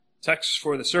Text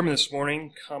for the sermon this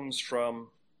morning comes from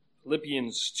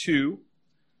Philippians 2,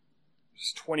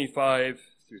 verses 25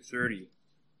 through 30.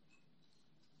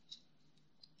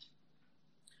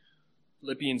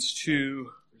 Philippians 2,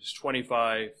 verses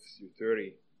 25 through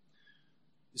 30.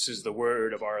 This is the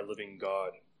word of our living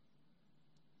God.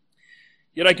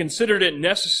 Yet I considered it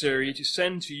necessary to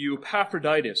send to you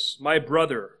Epaphroditus, my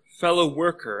brother, fellow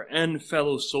worker, and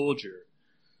fellow soldier,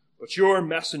 but your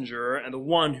messenger and the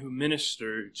one who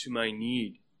ministered to my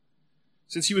need.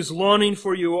 Since he was longing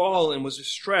for you all and was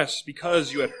distressed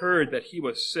because you had heard that he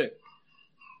was sick.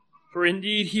 For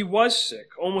indeed he was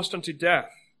sick, almost unto death,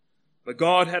 but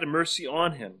God had mercy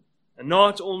on him, and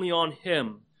not only on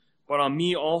him, but on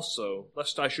me also,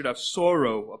 lest I should have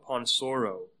sorrow upon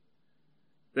sorrow.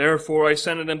 Therefore I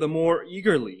sent him the more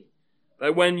eagerly,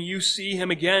 that when you see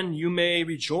him again you may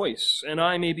rejoice, and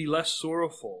I may be less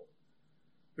sorrowful.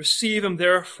 Receive him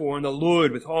therefore in the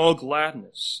Lord with all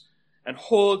gladness, and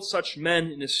hold such men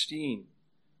in esteem,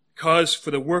 because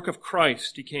for the work of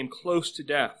Christ he came close to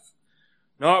death,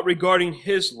 not regarding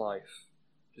his life,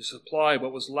 to supply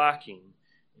what was lacking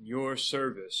in your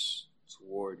service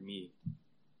toward me.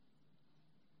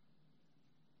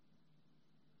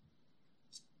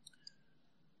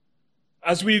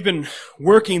 As we've been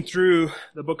working through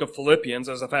the book of Philippians,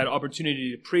 as I've had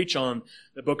opportunity to preach on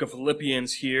the book of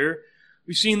Philippians here,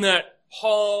 we've seen that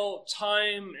Paul,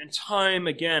 time and time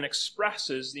again,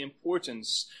 expresses the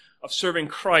importance of serving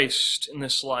Christ in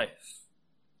this life.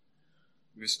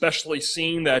 We've especially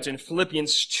seen that in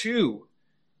Philippians 2,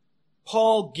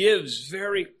 Paul gives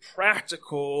very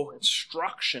practical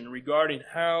instruction regarding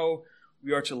how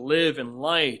we are to live in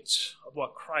light of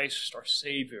what Christ, our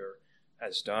Savior,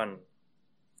 has done.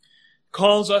 He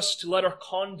calls us to let our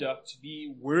conduct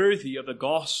be worthy of the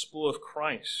gospel of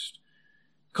Christ.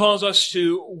 Calls us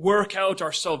to work out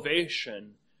our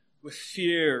salvation with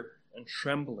fear and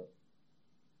trembling.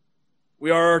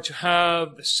 We are to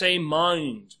have the same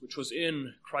mind which was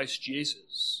in Christ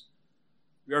Jesus.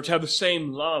 We are to have the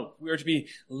same love. We are to be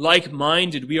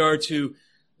like-minded. We are to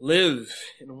live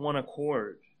in one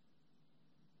accord.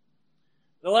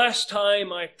 The last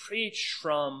time I preached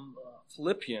from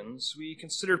Philippians, we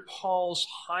considered Paul's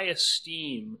high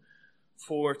esteem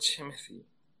for Timothy.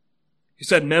 He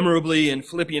said memorably in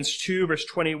Philippians 2, verse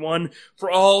 21,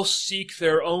 "For all seek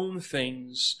their own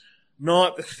things,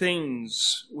 not the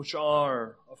things which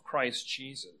are of Christ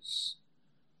Jesus."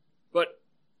 But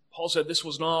Paul said this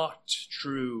was not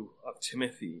true of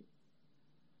Timothy.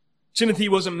 Timothy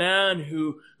was a man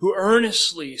who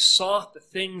earnestly sought the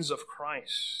things of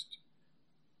Christ.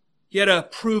 He had a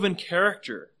proven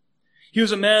character. He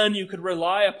was a man you could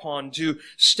rely upon to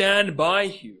stand by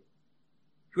you.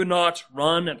 He would not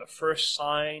run at the first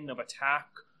sign of attack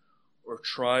or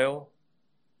trial.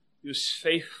 He was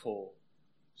faithful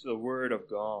to the Word of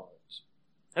God.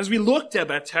 As we looked at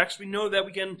that text, we know that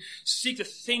we can seek the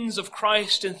things of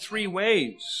Christ in three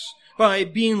ways. By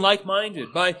being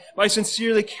like-minded, by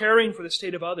sincerely caring for the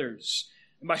state of others,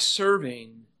 and by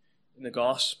serving in the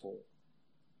gospel.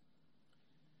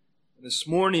 This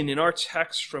morning in our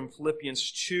text from Philippians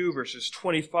 2, verses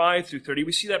 25 through 30,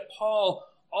 we see that Paul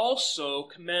also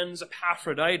commends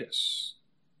Epaphroditus.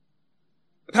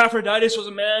 Epaphroditus was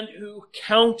a man who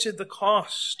counted the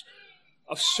cost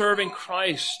of serving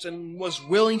Christ and was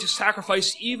willing to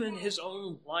sacrifice even his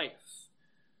own life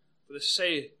for the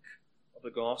sake of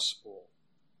the gospel.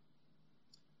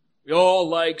 We all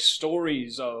like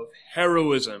stories of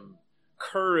heroism,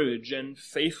 courage, and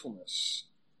faithfulness.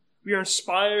 We are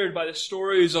inspired by the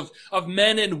stories of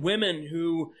men and women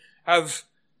who have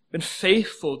been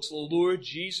faithful to the Lord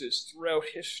Jesus throughout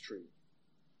history.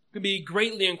 We can be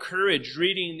greatly encouraged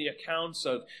reading the accounts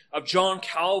of John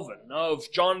Calvin, of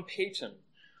John Paton,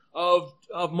 of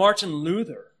Martin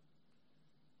Luther.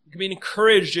 We can be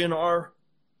encouraged in our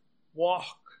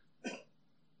walk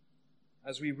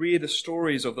as we read the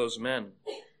stories of those men.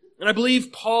 And I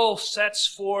believe Paul sets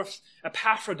forth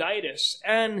Epaphroditus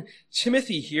and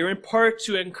Timothy here in part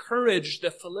to encourage the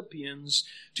Philippians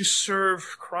to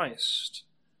serve Christ.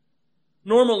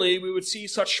 Normally, we would see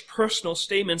such personal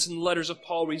statements in the letters of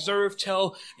Paul reserved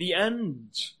till the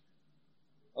end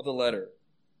of the letter.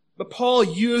 But Paul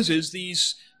uses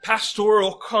these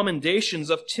pastoral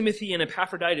commendations of Timothy and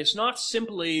Epaphroditus not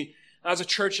simply as a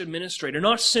church administrator,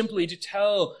 not simply to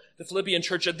tell the Philippian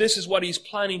church that this is what he's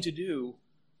planning to do,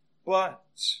 but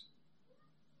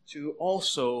to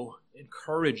also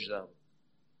encourage them.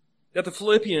 That the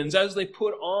Philippians, as they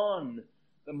put on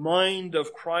the mind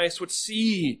of Christ, would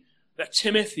see that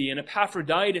Timothy and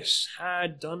Epaphroditus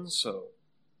had done so.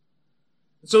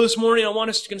 So this morning I want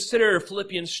us to consider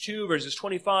Philippians 2 verses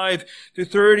 25 through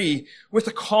 30 with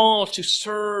a call to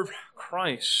serve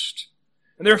Christ.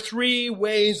 And there are three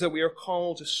ways that we are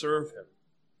called to serve Him.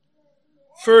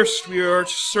 First, we are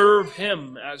to serve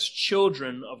Him as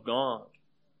children of God.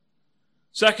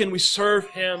 Second, we serve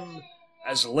Him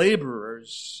as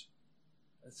laborers.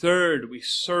 And third, we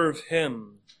serve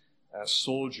Him as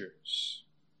soldiers.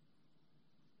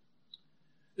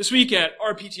 This week at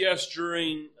RPTS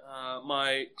during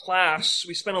my class,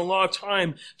 we spent a lot of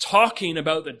time talking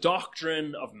about the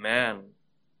doctrine of man.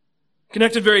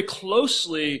 Connected very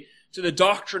closely to the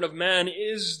doctrine of man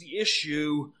is the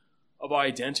issue of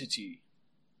identity.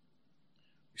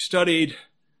 We studied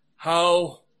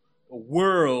how the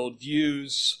world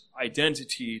views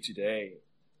identity today.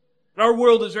 And our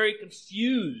world is very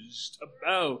confused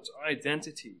about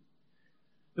identity.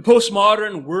 The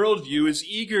postmodern worldview is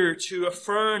eager to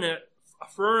affirm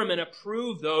and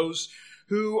approve those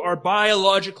who are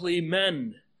biologically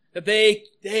men, that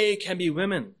they can be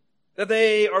women, that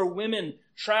they are women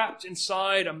trapped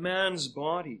inside a man's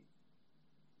body.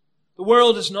 The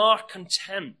world is not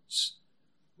content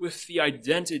with the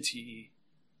identity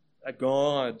that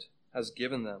God has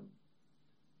given them,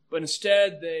 but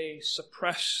instead they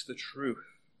suppress the truth.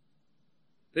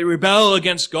 They rebel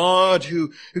against God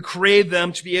who created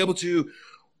them to be able to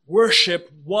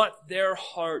worship what their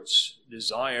hearts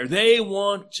desire. They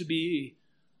want to be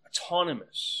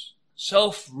autonomous,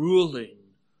 self-ruling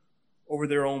over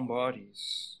their own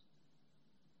bodies.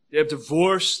 They have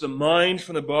divorced the mind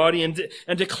from the body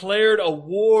and declared a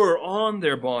war on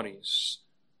their bodies.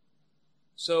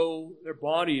 So their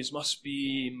bodies must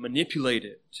be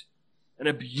manipulated and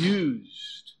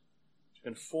abused to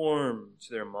conform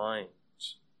to their minds.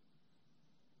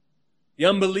 The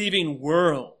unbelieving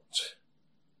world,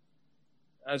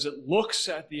 as it looks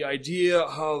at the idea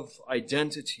of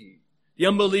identity, the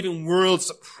unbelieving world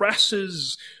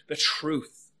suppresses the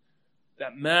truth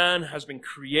that man has been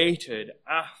created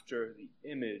after the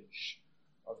image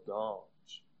of God.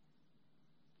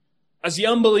 As the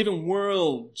unbelieving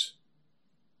world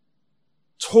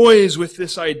toys with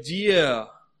this idea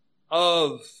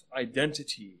of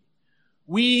identity,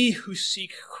 we who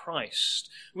seek Christ,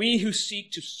 we who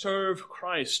seek to serve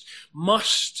Christ,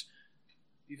 must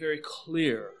be very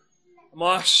clear,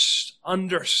 must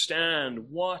understand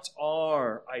what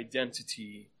our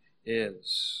identity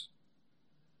is.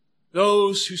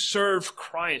 Those who serve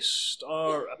Christ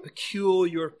are a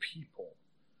peculiar people.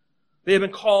 They have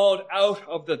been called out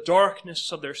of the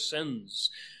darkness of their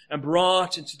sins and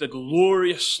brought into the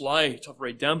glorious light of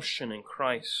redemption in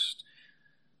Christ.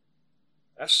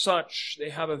 As such, they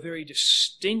have a very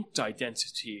distinct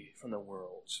identity from the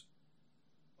world.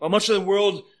 While much of the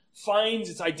world finds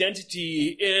its identity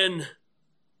in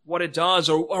what it does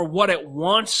or what it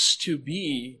wants to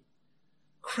be,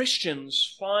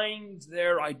 Christians find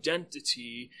their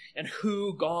identity in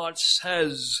who God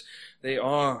says they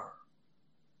are.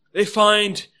 They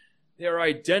find their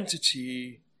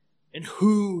identity in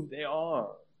who they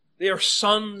are. They are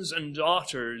sons and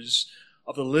daughters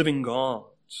of the living God.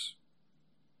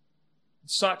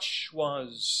 Such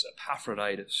was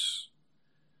Epaphroditus.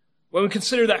 When we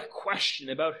consider that question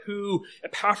about who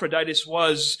Epaphroditus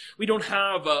was, we don't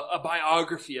have a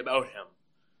biography about him.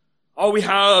 All we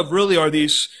have really are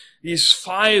these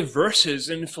 5 verses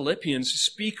in Philippians to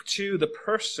speak to the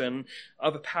person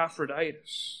of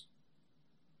Epaphroditus.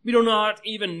 We do not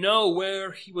even know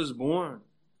where he was born,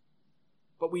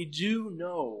 but we do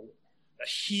know that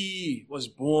he was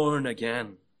born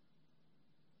again.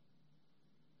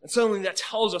 It's something that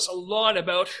tells us a lot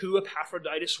about who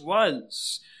Epaphroditus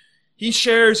was. He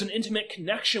shares an intimate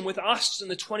connection with us in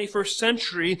the 21st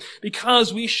century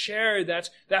because we share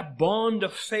that bond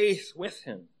of faith with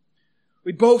him.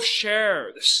 We both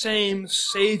share the same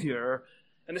Savior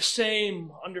and the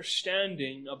same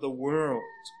understanding of the world.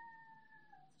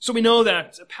 So we know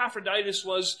that Epaphroditus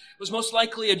was most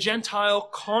likely a Gentile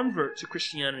convert to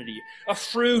Christianity, a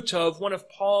fruit of one of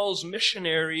Paul's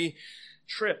missionary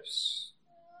trips.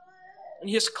 And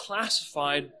he is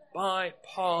classified by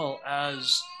Paul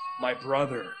as my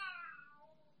brother.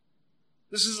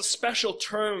 This is a special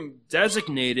term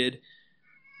designated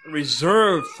and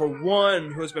reserved for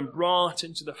one who has been brought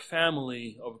into the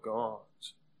family of God.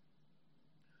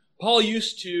 Paul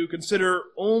used to consider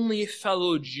only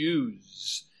fellow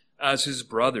Jews as his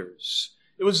brothers.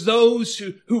 It was those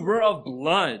who were of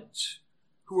blood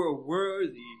who were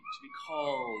worthy to be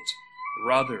called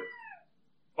brother.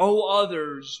 All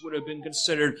others would have been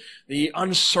considered the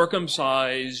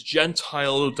uncircumcised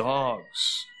Gentile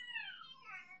dogs.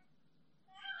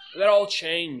 That all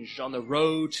changed on the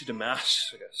road to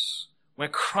Damascus when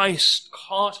Christ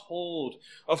caught hold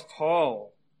of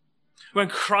Paul, when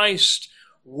Christ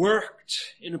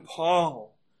worked in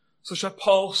Paul, such that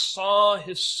Paul saw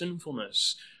his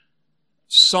sinfulness,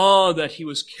 saw that he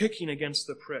was kicking against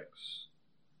the pricks.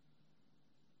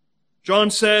 John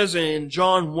says in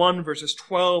John 1 verses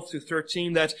 12 through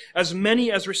 13 that as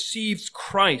many as received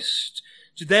Christ,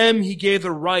 to them he gave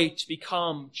the right to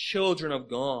become children of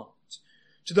God,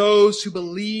 to those who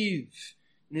believe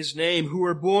in his name, who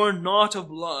were born not of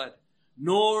blood,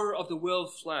 nor of the will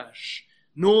of flesh,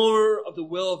 nor of the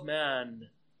will of man,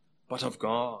 but of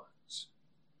God.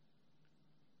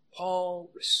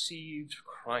 Paul received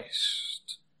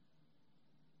Christ,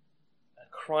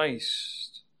 and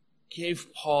Christ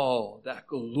gave Paul that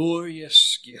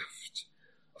glorious gift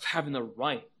of having the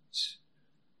right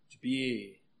to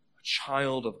be a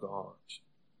child of God.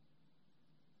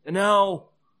 And now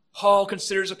Paul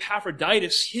considers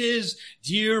Epaphroditus his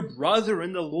dear brother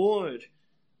in the Lord.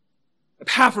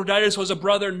 Epaphroditus was a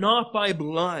brother not by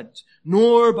blood,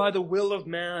 nor by the will of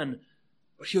man,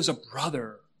 but he was a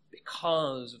brother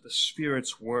because of the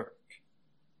Spirit's work.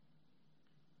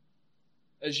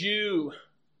 As you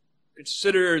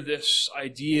consider this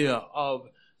idea of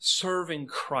serving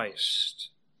Christ,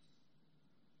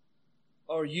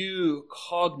 are you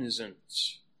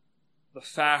cognizant of the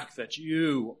fact that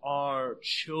you are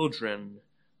children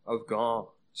of God?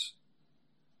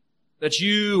 That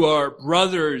you are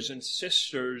brothers and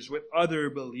sisters with other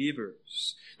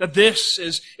believers? That this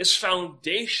is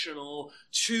foundational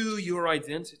to your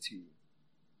identity?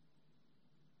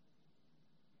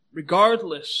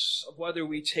 Regardless of whether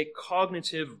we take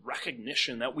cognitive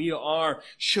recognition that we are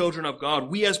children of God,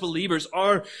 we as believers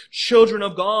are children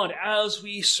of God as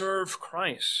we serve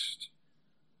Christ.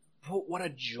 But what a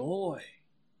joy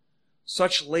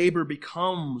such labor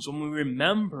becomes when we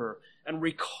remember and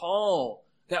recall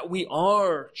that we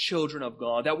are children of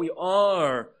God, that we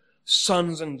are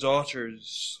sons and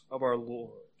daughters of our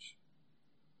Lord.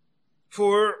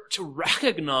 For to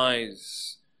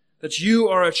recognize that you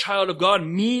are a child of God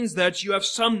means that you have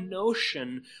some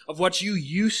notion of what you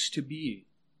used to be.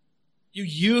 You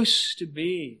used to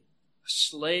be a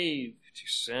slave to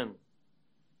sin.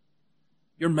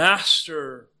 Your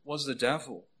master was the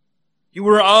devil. You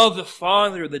were of the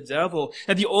father, the devil,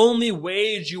 and the only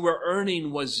wage you were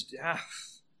earning was death.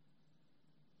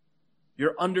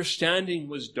 Your understanding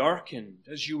was darkened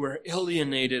as you were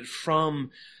alienated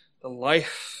from the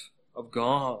life of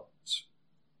God.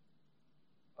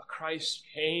 But Christ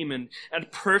came and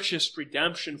purchased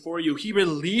redemption for you. He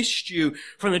released you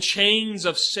from the chains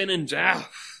of sin and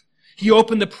death. He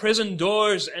opened the prison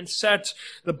doors and set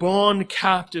the bond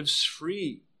captives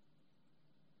free.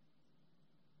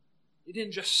 He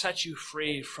didn't just set you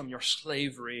free from your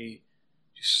slavery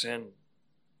to sin.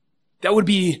 That would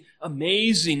be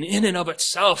amazing in and of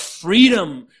itself.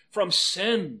 Freedom from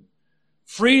sin.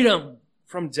 Freedom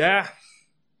from death.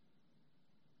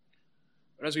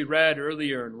 But as we read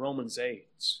earlier in Romans 8,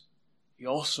 he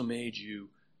also made you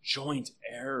joint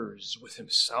heirs with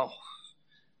himself.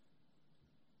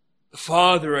 The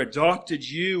Father adopted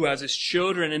you as his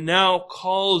children and now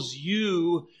calls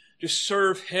you to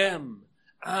serve him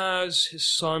as his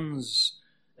sons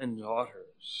and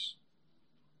daughters.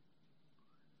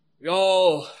 We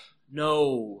all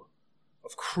know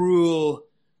of cruel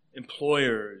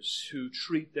employers who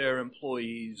treat their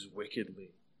employees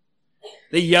wickedly.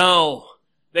 They yell,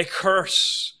 they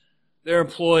curse their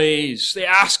employees, they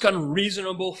ask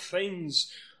unreasonable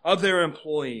things of their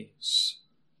employees.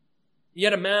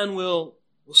 Yet a man will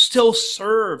still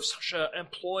serve such an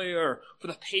employer for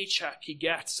the paycheck he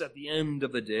gets at the end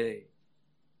of the day.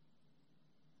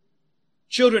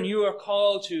 Children, you are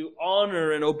called to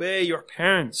honor and obey your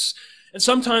parents. And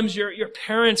sometimes your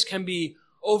parents can be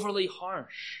overly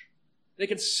harsh. They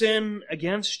can sin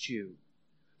against you.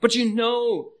 But you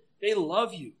know they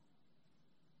love you.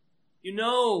 You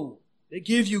know they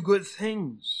give you good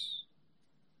things.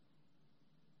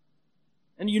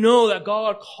 And you know that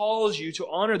God calls you to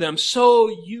honor them, so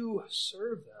you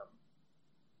serve them.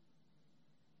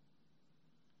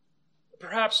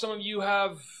 Perhaps some of you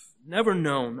have never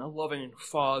known a loving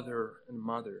father and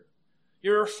mother.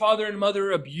 Your father and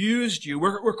mother abused you,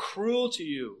 were cruel to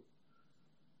you.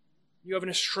 You have an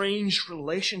estranged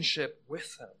relationship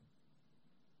with them.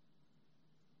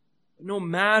 But no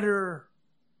matter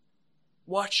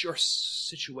what your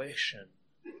situation,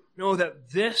 know that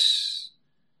this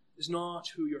is not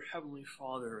who your Heavenly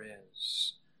Father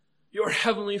is. Your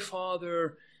Heavenly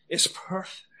Father is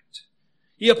perfect.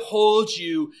 He upholds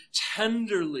you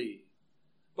tenderly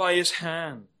by his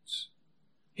hand.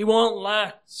 He won't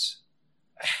let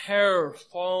a hair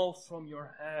fall from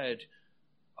your head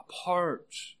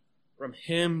apart from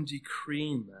him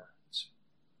decreeing that.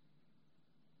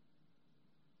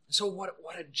 So what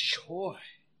a joy,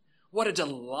 what a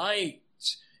delight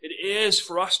it is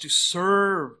for us to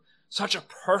serve such a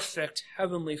perfect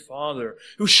heavenly Father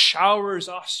who showers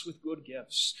us with good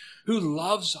gifts, who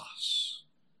loves us,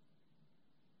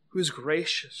 who is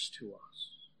gracious to us.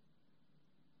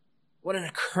 What an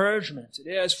encouragement it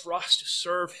is for us to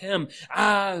serve him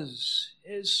as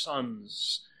his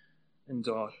sons and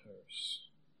daughters.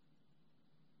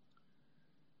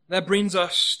 That brings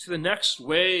us to the next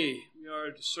way we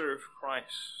are to serve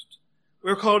Christ.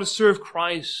 We're called to serve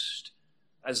Christ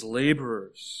as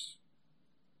laborers.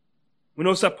 We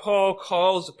notice that Paul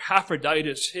calls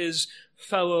Epaphroditus his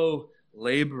fellow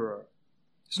laborer.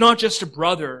 He's not just a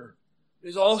brother,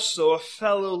 he's also a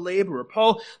fellow laborer.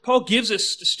 Paul gives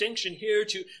this distinction here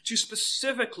to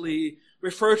specifically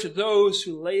refer to those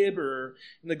who labor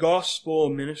in the gospel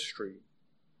ministry.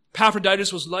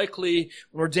 Epaphroditus was likely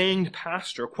an ordained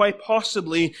pastor, quite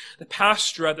possibly the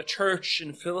pastor at the church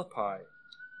in Philippi.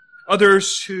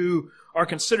 Others who are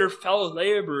considered fellow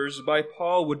laborers by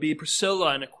Paul would be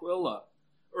Priscilla and Aquila,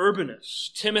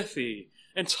 Urbanus, Timothy,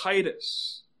 and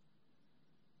Titus.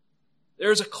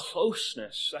 There's a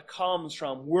closeness that comes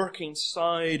from working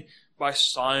side by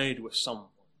side with someone.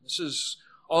 This is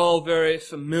all very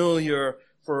familiar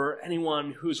for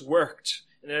anyone who's worked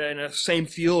in the same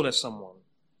field as someone.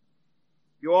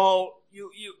 You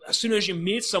as soon as you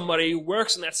meet somebody who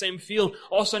works in that same field,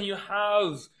 all of a sudden you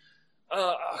have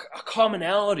a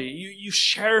commonality. You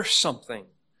share something.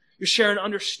 You share an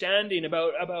understanding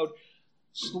about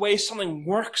the way something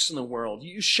works in the world.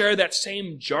 You share that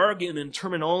same jargon and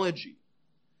terminology.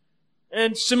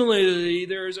 And similarly,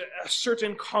 there's a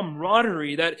certain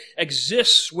camaraderie that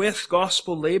exists with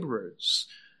gospel laborers.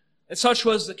 And such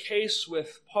was the case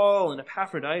with Paul and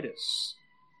Epaphroditus.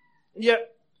 And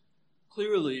yet,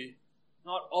 clearly,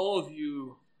 not all of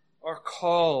you are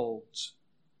called.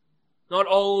 Not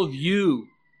all of you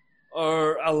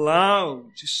are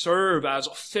allowed to serve as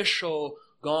official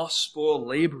gospel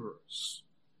laborers.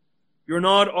 You're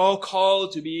not all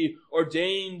called to be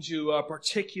ordained to a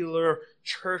particular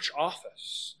church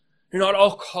office. You're not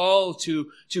all called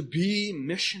to be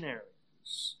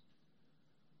missionaries.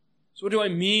 So what do I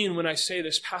mean when I say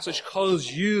this passage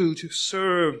calls you to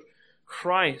serve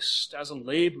Christ as a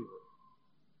laborer?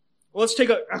 Well, let's take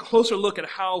a closer look at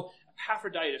how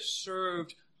Epaphroditus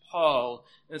served Paul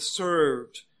and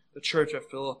served the church at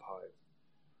Philippi.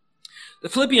 The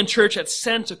Philippian church had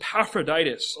sent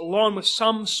Epaphroditus along with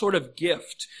some sort of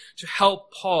gift to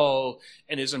help Paul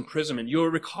in his imprisonment. You'll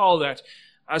recall that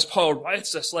as Paul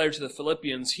writes this letter to the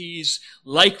Philippians, he's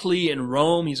likely in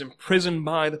Rome. He's imprisoned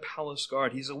by the palace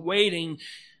guard. He's awaiting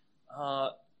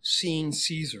seeing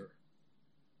Caesar.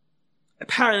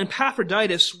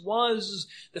 Epaphroditus was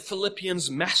the Philippians'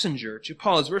 messenger to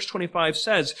Paul. As verse 25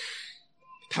 says,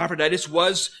 Epaphroditus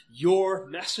was your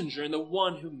messenger and the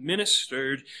one who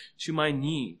ministered to my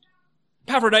need.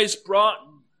 Epaphroditus brought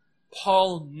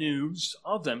Paul news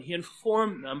of them. He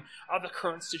informed them of the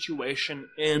current situation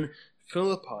in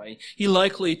Philippi. He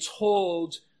likely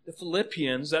told the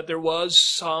Philippians that there was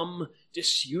some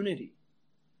disunity.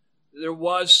 There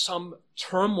was some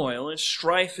turmoil and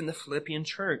strife in the Philippian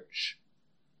church.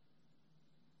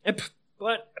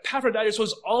 But Epaphroditus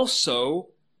was also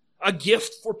a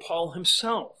gift for Paul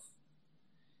himself.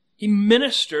 He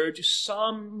ministered to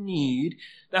some need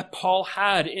that Paul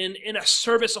had in a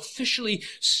service officially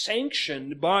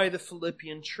sanctioned by the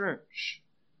Philippian church.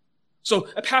 So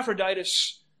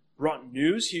Epaphroditus brought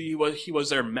news. He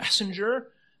was their messenger.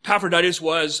 Epaphroditus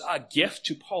was a gift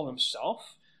to Paul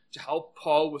himself to help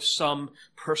Paul with some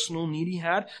personal need he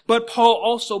had. But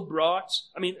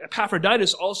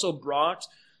Epaphroditus also brought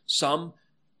some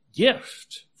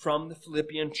gift from the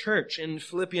Philippian church. In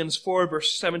Philippians 4,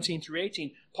 verse 17 through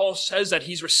 18, Paul says that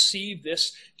he's received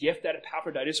this gift that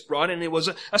Epaphroditus brought, and it was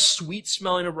a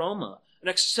sweet-smelling aroma, an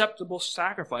acceptable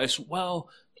sacrifice,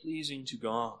 well-pleasing to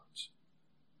God.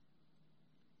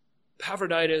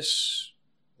 Epaphroditus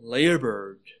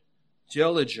labored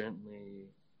diligently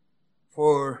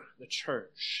for the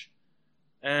church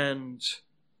and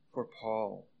for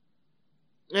Paul.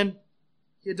 And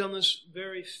he had done this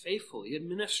very faithfully. He had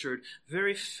ministered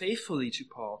very faithfully to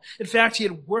Paul. In fact, he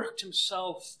had worked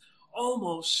himself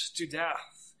almost to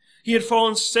death. He had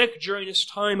fallen sick during his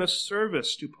time of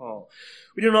service to Paul.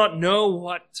 We do not know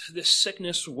what this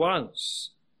sickness was,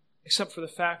 except for the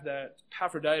fact that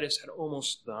Epaphroditus had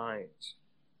almost died.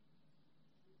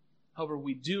 However,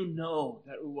 we do know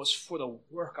that it was for the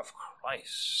work of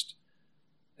Christ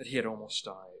that he had almost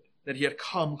died, that he had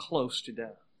come close to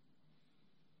death.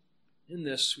 In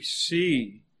this, we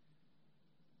see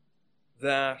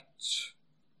that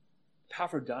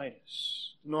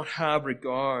Epaphroditus did not have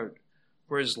regard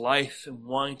for his life in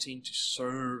wanting to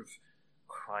serve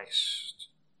Christ.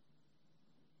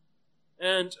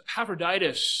 And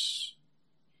Epaphroditus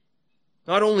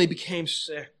not only became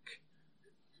sick,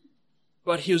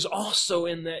 but he was also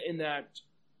in that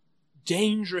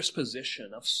dangerous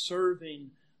position of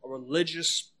serving a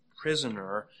religious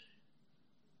prisoner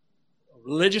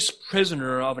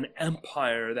of an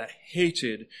empire that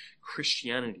hated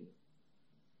Christianity.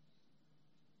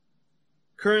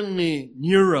 Currently,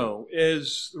 Nero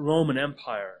is the Roman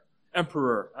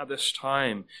emperor at this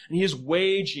time, and he is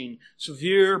waging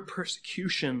severe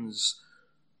persecutions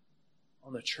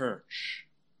on the church.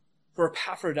 For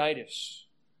Epaphroditus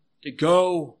to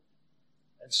go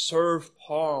and serve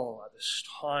Paul at this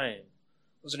time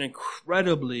was an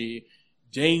incredibly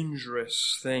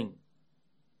dangerous thing.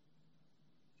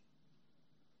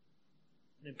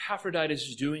 And Epaphroditus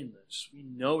is doing this. We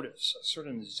notice a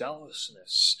certain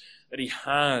zealousness that he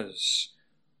has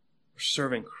for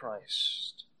serving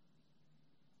Christ.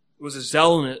 It was a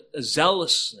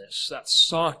zealousness that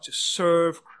sought to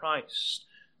serve Christ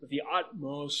with the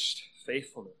utmost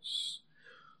faithfulness.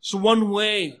 So one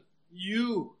way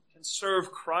you can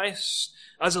serve Christ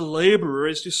as a laborer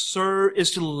is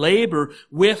to labor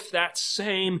with that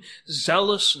same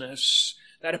zealousness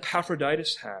that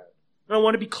Epaphroditus had. And I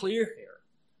want to be clear here.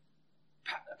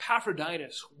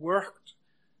 Epaphroditus worked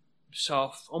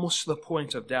himself almost to the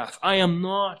point of death. I am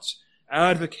not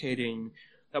advocating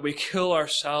that we kill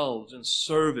ourselves in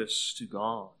service to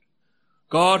God.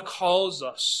 God calls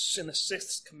us in the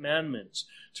 6th commandment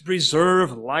to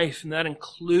preserve life, and that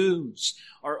includes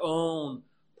our own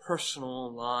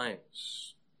personal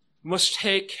lives. We must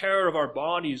take care of our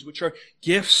bodies, which are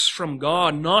gifts from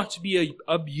God, not to be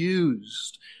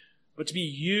abused, but to be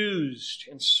used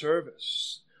in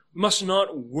service. We must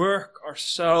not work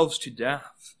ourselves to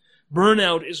death.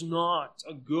 Burnout is not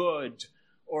a good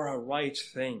or a right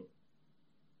thing.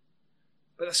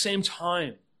 But at the same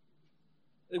time,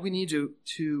 we need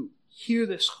to hear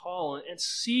this call and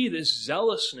see this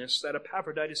zealousness that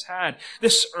Epaphroditus had,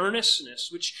 this earnestness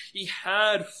which he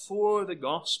had for the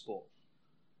gospel.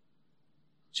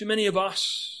 Too many of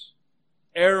us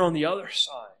err on the other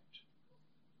side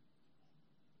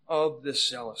of this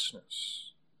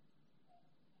zealousness.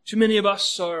 Too many of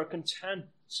us are content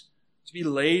to be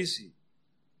lazy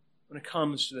when it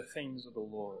comes to the things of the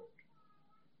Lord.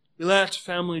 We let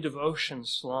family devotion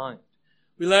slide.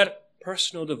 We let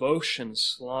personal devotion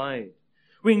slide.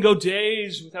 We can go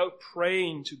days without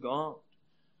praying to God.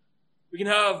 We can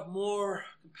have more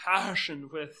compassion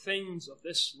for the things of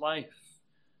this life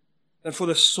than for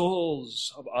the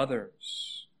souls of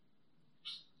others.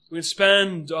 We can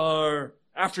spend our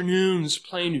afternoons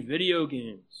playing video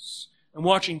games and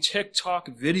watching TikTok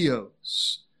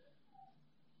videos.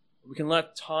 We can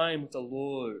let time with the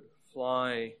Lord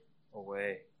fly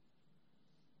away.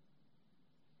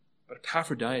 But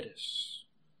Epaphroditus,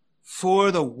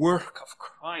 for the work of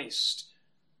Christ,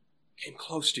 came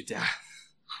close to death.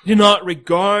 He did not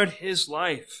regard his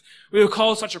life. We would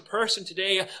call such a person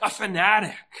today a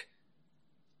fanatic.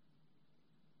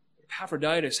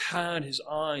 Epaphroditus had his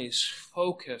eyes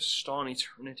focused on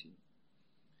eternity.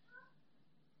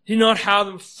 He did not have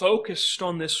them focused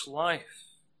on this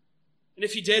life. And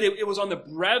if he did, it was on the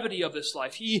brevity of this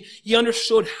life. He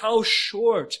understood how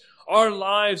short our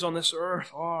lives on this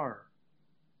earth are.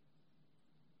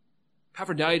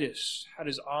 Epaphroditus had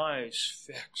his eyes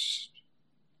fixed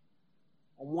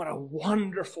on what a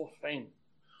wonderful thing,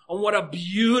 on what a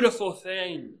beautiful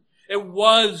thing it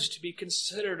was to be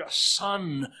considered a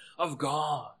son of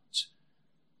God,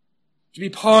 to be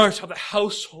part of the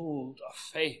household of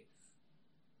faith.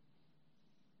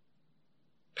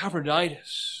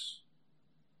 Epaphroditus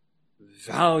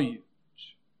valued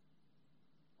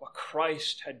what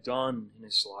Christ had done in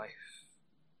his life.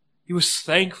 He was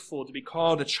thankful to be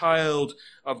called a child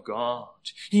of God.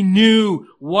 He knew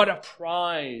what a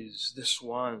prize this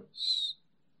was.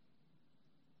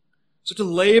 So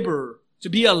to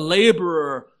be a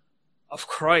laborer of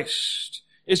Christ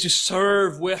is to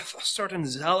serve with a certain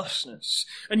zealousness,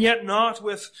 and yet not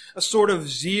with a sort of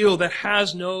zeal that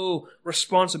has no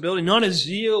responsibility, not a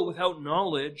zeal without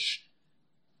knowledge,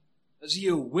 a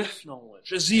zeal with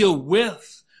knowledge, a zeal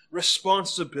with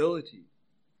responsibility.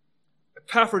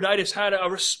 Epaphroditus had a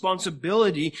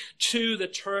responsibility to the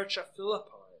church at Philippi.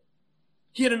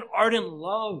 He had an ardent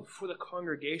love for the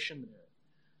congregation there.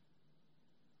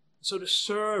 So to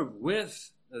serve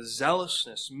with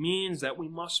zealousness means that we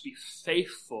must be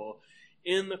faithful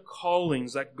in the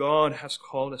callings that God has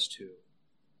called us to.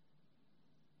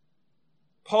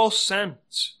 Paul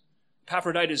sent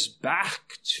Epaphroditus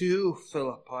back to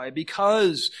Philippi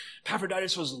because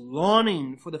Epaphroditus was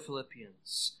longing for the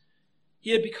Philippians.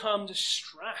 He had become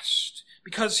distressed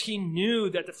because he knew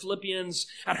that the Philippians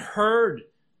had heard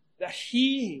that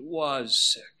he was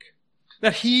sick,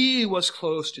 that he was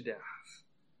close to death.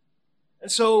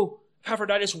 And so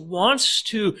Epaphroditus wants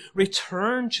to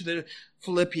return to the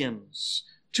Philippians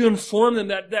to inform them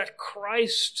that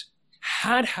Christ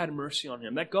had had mercy on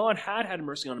him, that God had had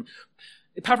mercy on him.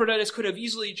 Epaphroditus could have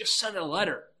easily just sent a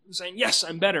letter saying, yes,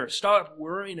 I'm better. Stop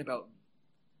worrying about me.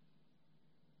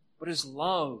 But his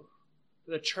love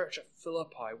for the church at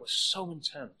Philippi was so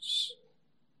intense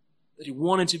that he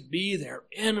wanted to be there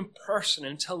in person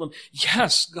and tell them,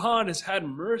 yes, God has had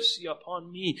mercy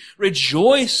upon me.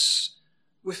 Rejoice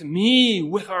with me,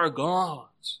 with our God.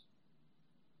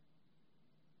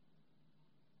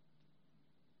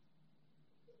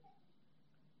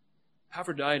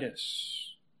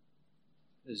 Epaphroditus,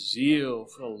 the zeal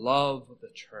for the love of the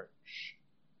church.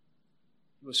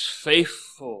 He was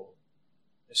faithful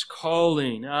in his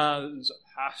calling as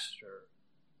a pastor.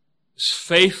 He was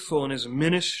faithful in his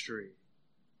ministry.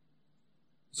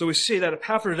 So we see that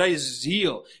Epaphroditus'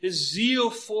 zeal, his zeal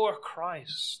for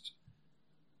Christ,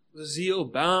 was a zeal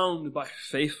bound by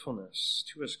faithfulness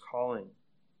to his calling.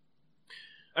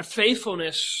 And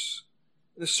faithfulness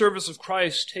in the service of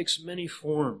Christ takes many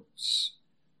forms.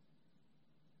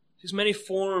 It takes many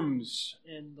forms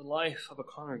in the life of a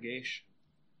congregation.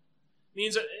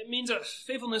 It means that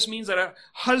faithfulness means that a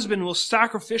husband will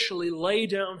sacrificially lay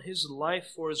down his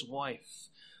life for his wife,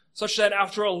 such that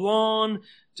after a long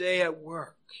day at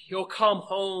work, he'll come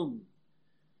home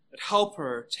and help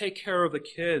her take care of the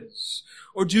kids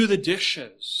or do the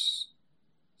dishes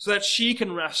so that she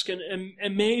can rest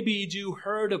and maybe do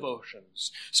her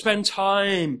devotions, spend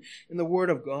time in the Word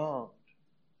of God.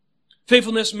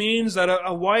 Faithfulness means that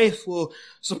a wife will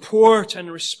support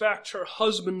and respect her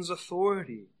husband's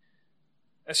authority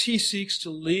as he seeks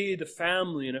to lead the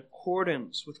family in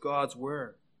accordance with God's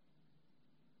Word.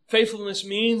 Faithfulness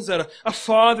means that a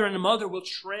father and a mother will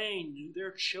train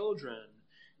their children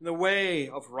in the way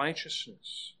of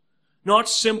righteousness, not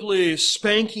simply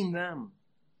spanking them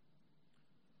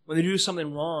when they do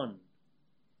something wrong,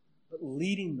 but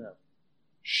leading them,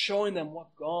 showing them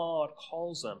what God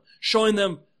calls them, showing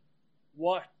them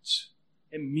what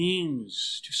it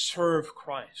means to serve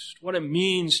Christ, what it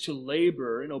means to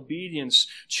labor in obedience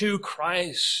to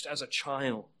Christ as a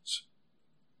child.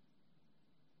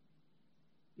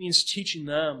 It means teaching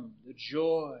them the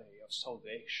joy of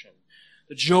salvation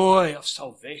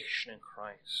in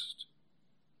Christ.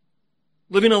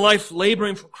 Living a life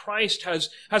laboring for Christ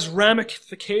has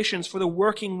ramifications for the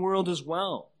working world as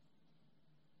well.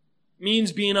 It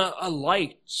means being a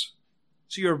light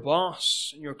to your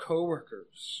boss and your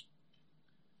coworkers.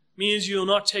 It means you will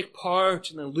not take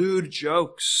part in the lewd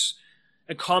jokes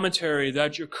and commentary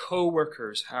that your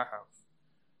coworkers have.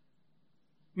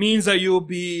 It means that you will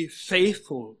be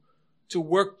faithful to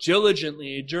work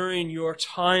diligently during your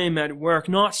time at work,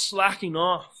 not slacking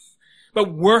off,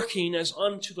 but working as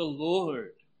unto the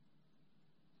Lord.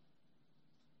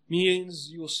 It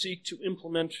means you will seek to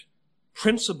implement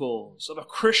principles of a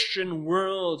Christian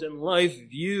world and life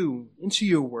view into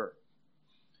your work.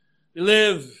 We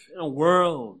live in a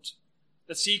world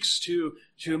that seeks to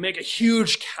make a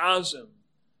huge chasm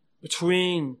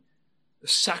between the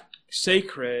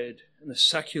sacred and the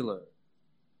secular.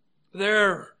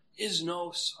 There is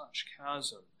no such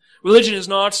chasm. Religion is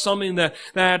not something that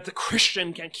the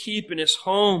Christian can keep in his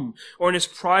home or in his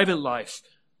private life.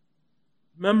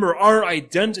 Remember, our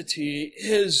identity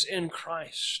is in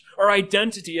Christ. Our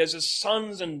identity as his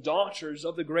sons and daughters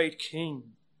of the great King.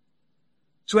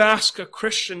 To ask a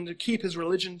Christian to keep his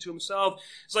religion to himself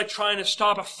is like trying to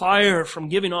stop a fire from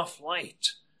giving off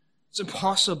light. It's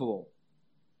impossible.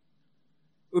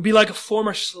 It would be like a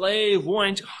former slave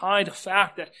wanting to hide the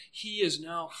fact that he is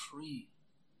now free.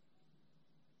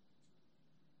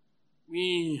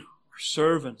 We are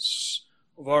servants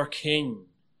of our King.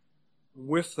 And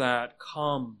with that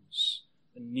comes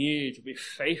the need to be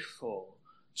faithful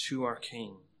to our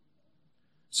King.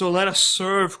 So let us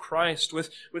serve Christ with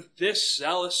this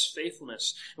zealous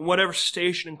faithfulness in whatever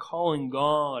station and calling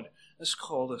God has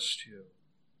called us to.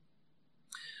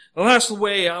 The last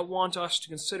way I want us to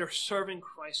consider serving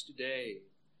Christ today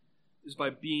is by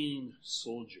being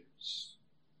soldiers.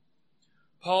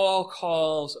 Paul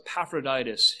calls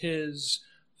Epaphroditus his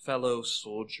fellow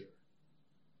soldier.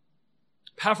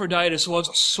 Epaphroditus was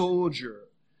a soldier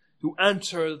who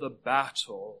entered the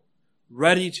battle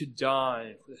ready to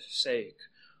die for the sake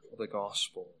of the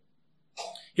gospel.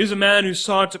 He was a man who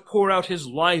sought to pour out his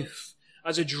life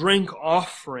as a drink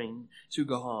offering to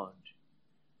God.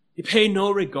 He paid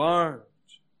no regard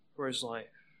for his life.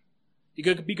 He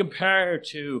could be compared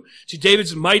to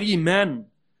David's mighty men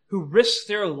who risked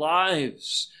their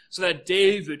lives so that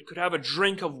David could have a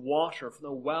drink of water from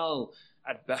the well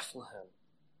at Bethlehem.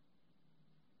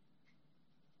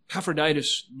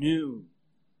 Epaphroditus knew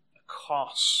the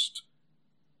cost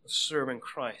of serving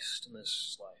Christ in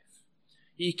this life.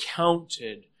 He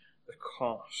counted the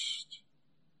cost.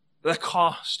 That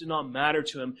cost did not matter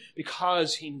to him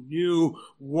because he knew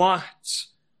what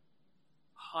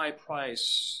high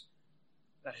price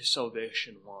that his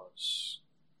salvation was.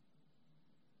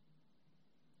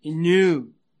 He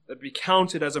knew that to be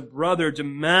counted as a brother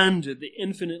demanded the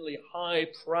infinitely high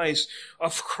price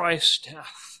of Christ's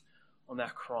death on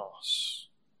that cross.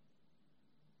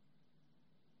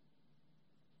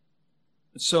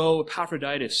 And so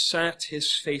Epaphroditus set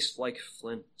his face like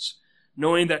flint,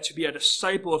 knowing that to be a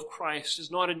disciple of Christ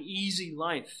is not an easy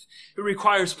life. It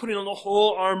requires putting on the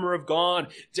whole armor of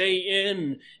God day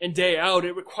in and day out.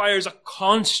 It requires a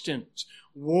constant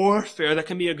warfare that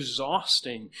can be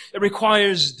exhausting. It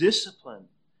requires discipline.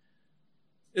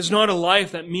 It's not a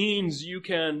life that means you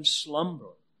can slumber,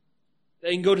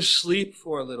 that you can go to sleep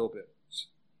for a little bit.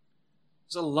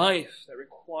 It's a life that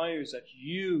requires that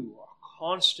you are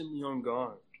constantly on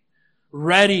guard,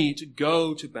 ready to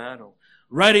go to battle,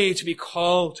 ready to be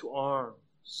called to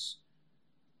arms.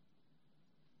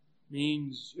 It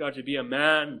means you have to be a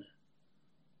man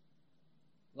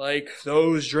like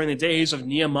those during the days of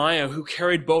Nehemiah who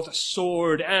carried both a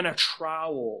sword and a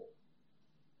trowel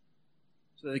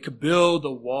so that they could build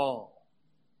the wall,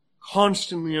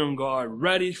 constantly on guard,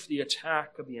 ready for the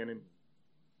attack of the enemy.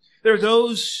 There are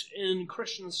those in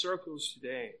Christian circles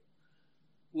today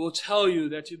who will tell you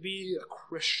that to be a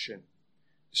Christian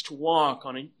is to walk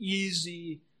on an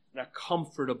easy and a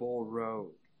comfortable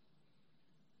road.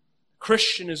 A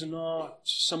Christian is not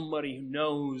somebody who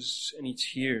knows any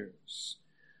tears.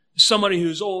 It's somebody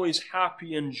who's always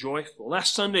happy and joyful.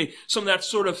 Last Sunday, some of that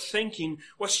sort of thinking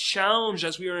was challenged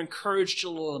as we were encouraged to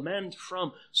lament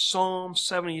from Psalm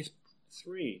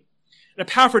 73. And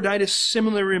Epaphroditus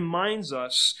similarly reminds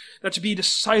us that to be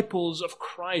disciples of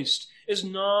Christ is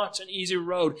not an easy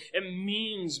road. It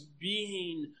means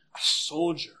being a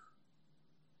soldier.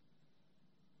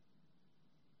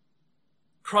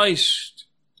 Christ,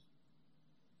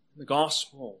 in the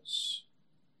Gospels,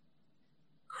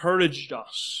 encouraged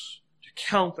us to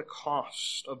count the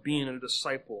cost of being a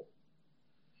disciple.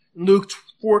 In Luke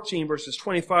 14, verses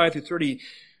 25 through 30,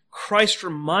 Christ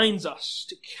reminds us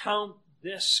to count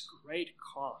this great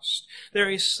cost. There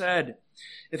he said,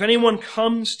 "If anyone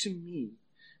comes to me,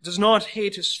 does not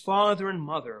hate his father and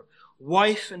mother,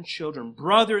 wife and children,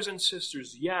 brothers and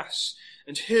sisters, yes,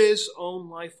 and his own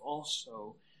life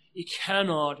also, he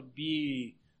cannot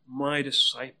be my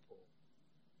disciple.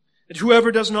 And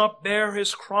whoever does not bear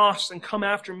his cross and come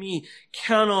after me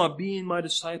cannot be my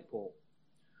disciple.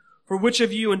 For which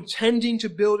of you, intending to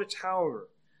build a tower,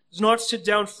 does not sit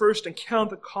down first and count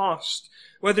the cost,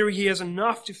 whether he has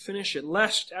enough to finish it,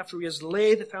 lest after he has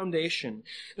laid the foundation,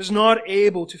 is not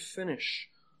able to finish?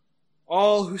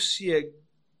 All who see a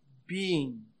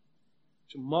being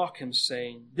to mock him,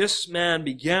 saying, this man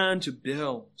began to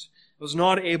build, was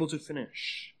not able to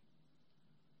finish.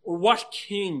 Or what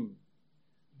king,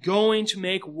 going to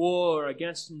make war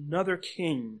against another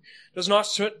king, does not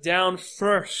sit down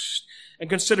first and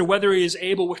consider whether he is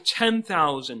able with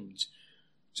 10,000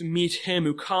 to meet him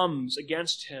who comes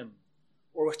against him,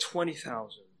 or with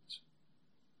 20,000?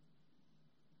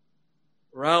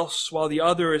 Or else, while the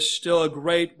other is still a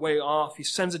great way off, he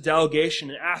sends a delegation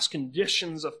and asks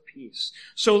conditions of peace.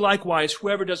 So likewise,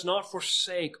 whoever does not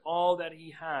forsake all that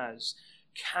he has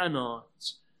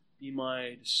cannot be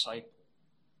my disciple."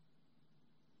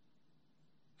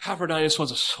 Epaphroditus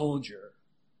was a soldier.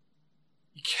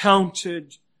 He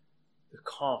counted the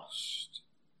cost.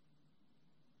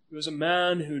 He was a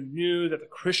man who knew that the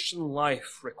Christian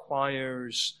life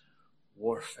requires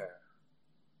warfare.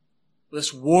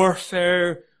 This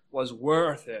warfare was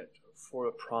worth it for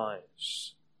a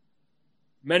prize.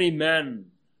 Many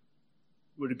men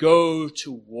would go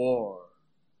to war,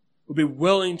 would be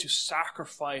willing to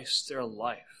sacrifice their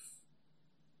life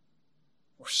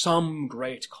for some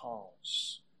great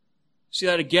cause. See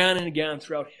that again and again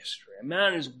throughout history. A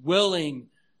man is willing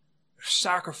to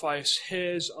sacrifice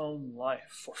his own life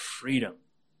for freedom.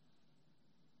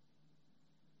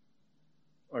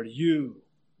 Are you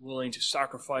willing to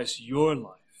sacrifice your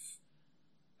life?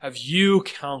 Have you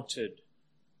counted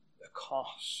the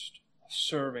cost of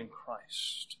serving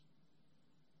Christ?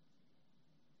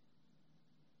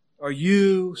 Are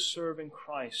you serving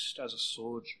Christ as a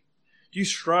soldier? Do you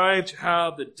strive to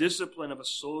have the discipline of a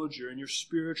soldier in your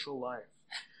spiritual life?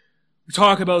 We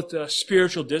talk about the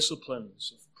spiritual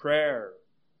disciplines of prayer,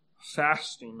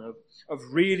 fasting,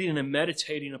 of reading and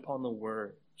meditating upon the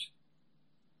Word.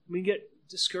 We get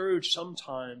discouraged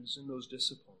sometimes in those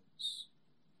disciplines.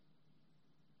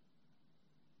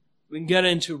 We can get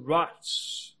into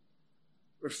ruts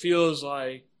where it feels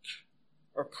like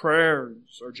our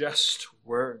prayers are just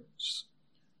words.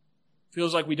 It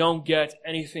feels like we don't get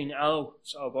anything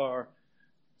out of our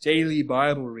daily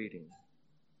Bible reading.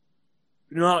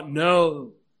 We do not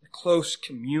know the close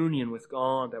communion with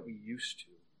God that we used to.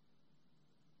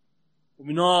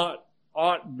 We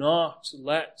ought not to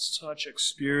let such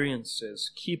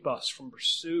experiences keep us from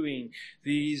pursuing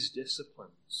these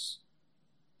disciplines.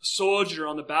 A soldier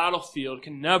on the battlefield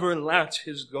can never let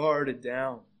his guard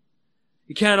down.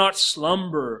 He cannot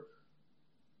slumber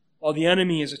while the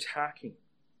enemy is attacking.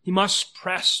 He must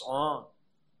press on.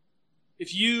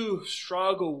 If you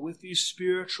struggle with these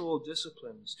spiritual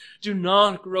disciplines, do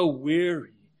not grow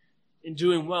weary in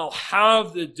doing well.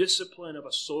 Have the discipline of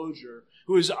a soldier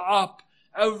who is up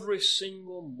every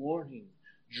single morning,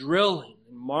 drilling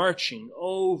and marching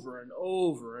over and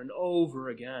over and over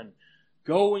again,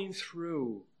 going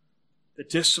through the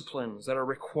disciplines that are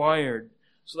required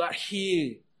so that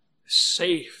he is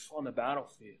safe on the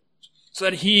battlefield, so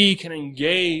that he can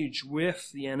engage with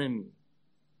the enemy.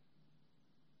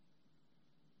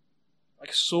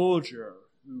 Like a soldier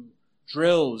who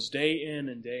drills day in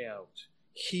and day out,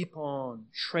 keep on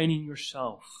training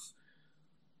yourself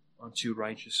unto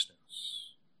righteousness.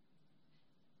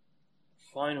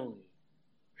 Finally,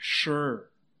 assure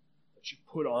that you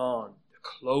put on the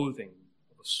clothing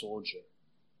of a soldier.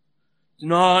 Do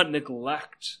not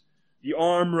neglect the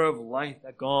armor of light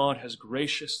that God has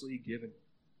graciously given you.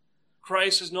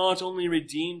 Christ has not only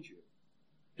redeemed you,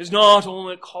 has not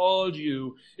only called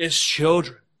you his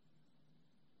children,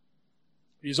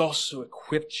 but he's also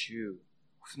equipped you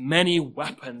with many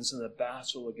weapons in the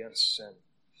battle against sin.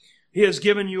 He has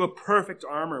given you a perfect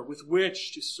armor with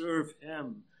which to serve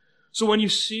him. So when you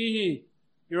see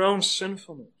your own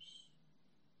sinfulness,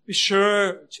 be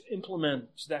sure to implement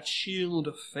that shield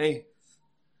of faith.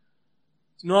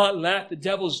 Do not let the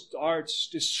devil's darts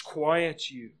disquiet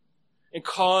you and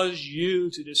cause you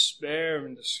to despair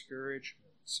and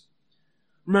discouragement.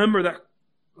 Remember that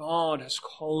God has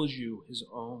called you his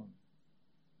own.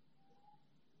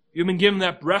 You've been given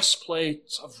that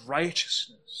breastplate of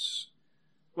righteousness.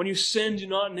 When you sin, do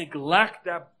not neglect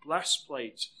that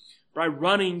breastplate by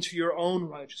running to your own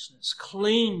righteousness.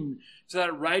 Cling to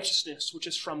that righteousness which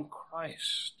is from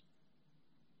Christ.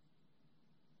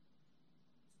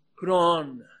 Put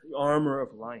on the armor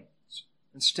of light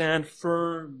and stand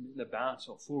firm in the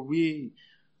battle, for we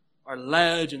are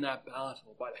led in that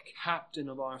battle by the captain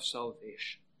of our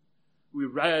salvation, who we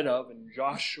read of in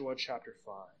Joshua chapter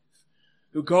 5,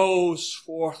 who goes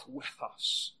forth with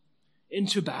us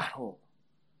into battle,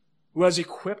 who has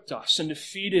equipped us and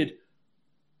defeated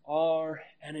our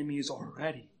enemies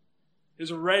already,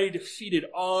 has already defeated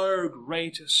our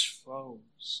greatest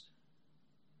foes.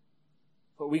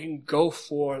 But we can go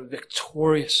forth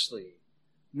victoriously,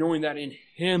 knowing that in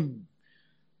him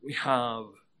we have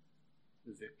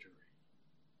the victory.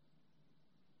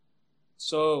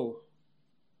 So,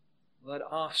 let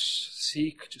us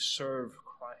seek to serve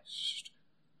Christ,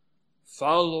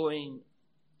 following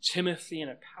Timothy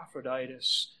and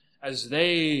Epaphroditus as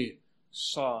they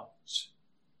sought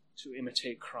to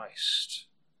imitate Christ.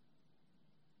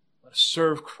 Let us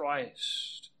serve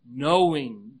Christ,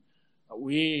 knowing that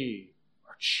we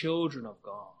are children of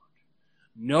God,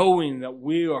 knowing that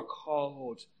we are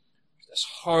called to this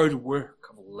hard work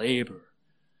of labor,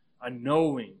 and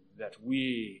knowing that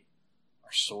we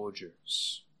are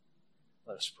soldiers.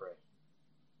 Let us pray.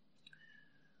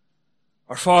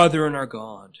 Our Father and our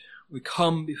God, we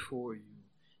come before you,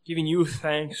 giving you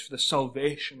thanks for the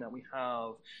salvation that we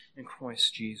have in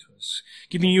Christ Jesus,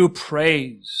 giving you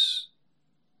praise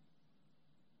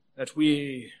that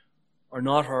we are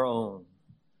not our own,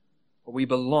 but we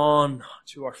belong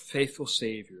to our faithful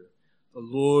Savior, the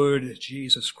Lord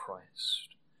Jesus Christ.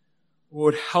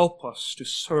 Lord, help us to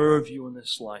serve you in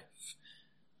this life,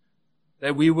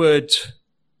 that we would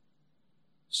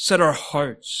set our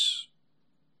hearts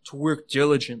to work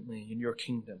diligently in your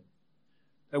kingdom,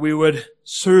 that we would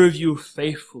serve you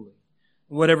faithfully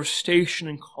in whatever station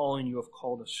and calling you have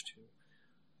called us to,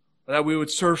 that we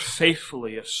would serve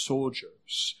faithfully as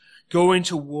soldiers, going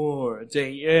to war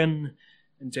day in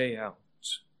and day out,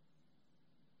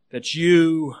 that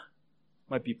you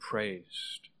might be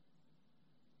praised,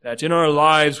 that in our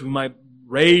lives we might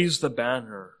raise the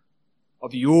banner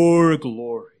of your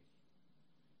glory,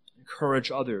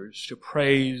 encourage others to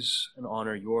praise and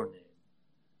honor your name.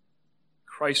 In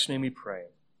Christ's name we pray.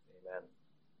 Amen.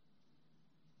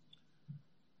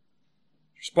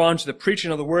 Respond to the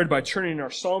preaching of the word by turning in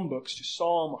our psalm books to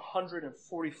Psalm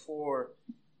 144,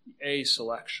 the A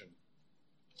selection.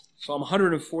 Psalm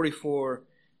 144,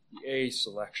 the A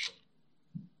selection.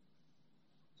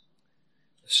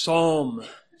 The psalm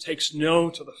takes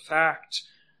note of the fact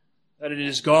that it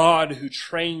is God who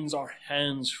trains our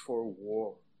hands for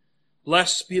war.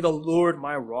 Blessed be the Lord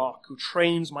my rock, who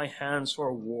trains my hands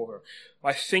for war,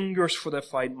 my fingers for the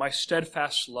fight, my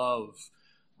steadfast love,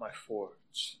 my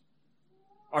forge.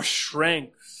 Our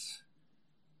strength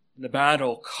in the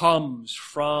battle comes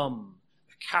from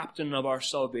the captain of our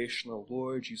salvation, the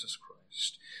Lord Jesus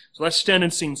Christ. So let's stand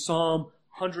and sing Psalm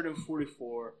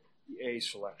 144, the A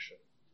selection.